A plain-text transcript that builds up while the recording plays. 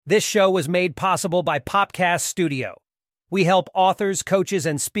This show was made possible by Popcast Studio. We help authors, coaches,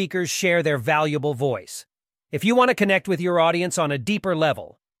 and speakers share their valuable voice. If you want to connect with your audience on a deeper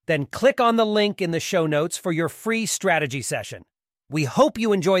level, then click on the link in the show notes for your free strategy session. We hope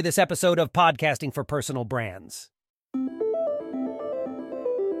you enjoy this episode of Podcasting for Personal Brands.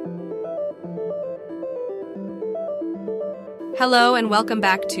 Hello and welcome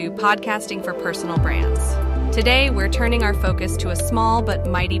back to Podcasting for Personal Brands. Today, we're turning our focus to a small but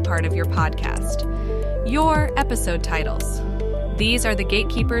mighty part of your podcast, your episode titles. These are the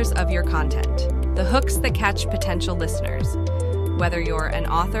gatekeepers of your content, the hooks that catch potential listeners. Whether you're an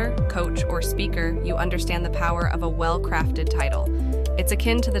author, coach, or speaker, you understand the power of a well-crafted title. It's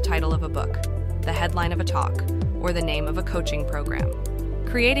akin to the title of a book, the headline of a talk, or the name of a coaching program.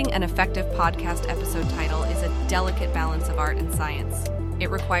 Creating an effective podcast episode title is a delicate balance of art and science. It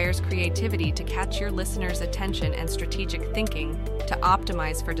requires creativity to catch your listeners' attention and strategic thinking to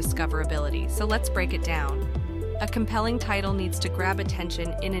optimize for discoverability. So let's break it down. A compelling title needs to grab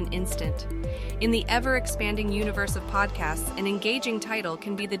attention in an instant. In the ever-expanding universe of podcasts, an engaging title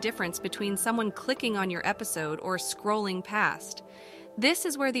can be the difference between someone clicking on your episode or scrolling past. This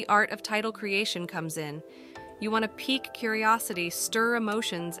is where the art of title creation comes in. You want to pique curiosity, stir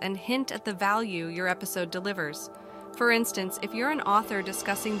emotions, and hint at the value your episode delivers. For instance, if you're an author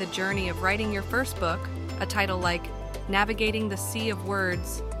discussing the journey of writing your first book, a title like Navigating the Sea of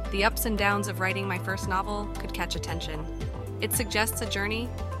Words, the ups and downs of writing my first novel could catch attention. It suggests a journey,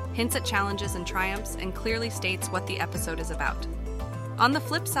 hints at challenges and triumphs, and clearly states what the episode is about. On the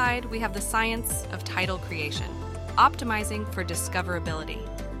flip side, we have the science of title creation, optimizing for discoverability.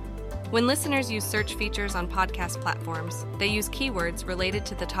 When listeners use search features on podcast platforms, they use keywords related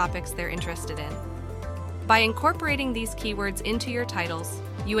to the topics they're interested in. By incorporating these keywords into your titles,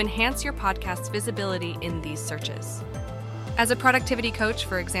 you enhance your podcast's visibility in these searches. As a productivity coach,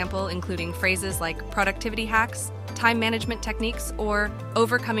 for example, including phrases like productivity hacks, time management techniques, or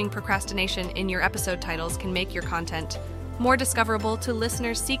overcoming procrastination in your episode titles can make your content more discoverable to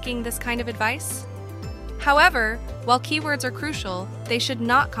listeners seeking this kind of advice. However, while keywords are crucial, they should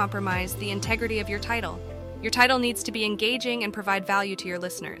not compromise the integrity of your title. Your title needs to be engaging and provide value to your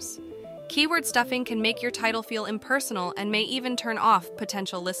listeners. Keyword stuffing can make your title feel impersonal and may even turn off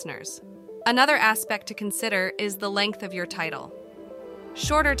potential listeners. Another aspect to consider is the length of your title.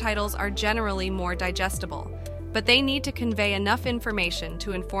 Shorter titles are generally more digestible, but they need to convey enough information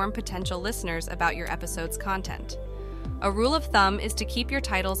to inform potential listeners about your episode's content. A rule of thumb is to keep your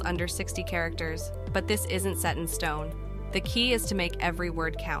titles under 60 characters, but this isn't set in stone. The key is to make every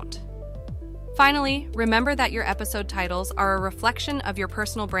word count. Finally, remember that your episode titles are a reflection of your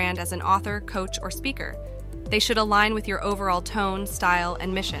personal brand as an author, coach, or speaker. They should align with your overall tone, style,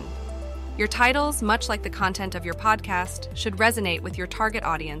 and mission. Your titles, much like the content of your podcast, should resonate with your target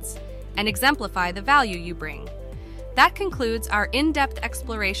audience and exemplify the value you bring. That concludes our in-depth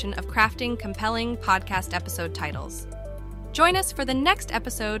exploration of crafting compelling podcast episode titles. Join us for the next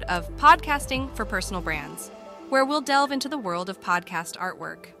episode of Podcasting for Personal Brands, where we'll delve into the world of podcast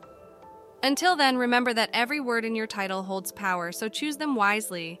artwork. Until then, remember that every word in your title holds power, so choose them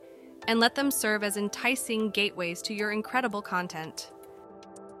wisely and let them serve as enticing gateways to your incredible content.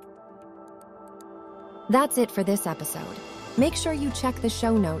 That's it for this episode. Make sure you check the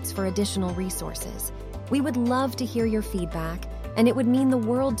show notes for additional resources. We would love to hear your feedback, and it would mean the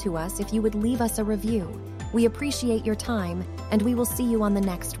world to us if you would leave us a review. We appreciate your time, and we will see you on the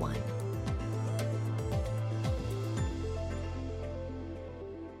next one.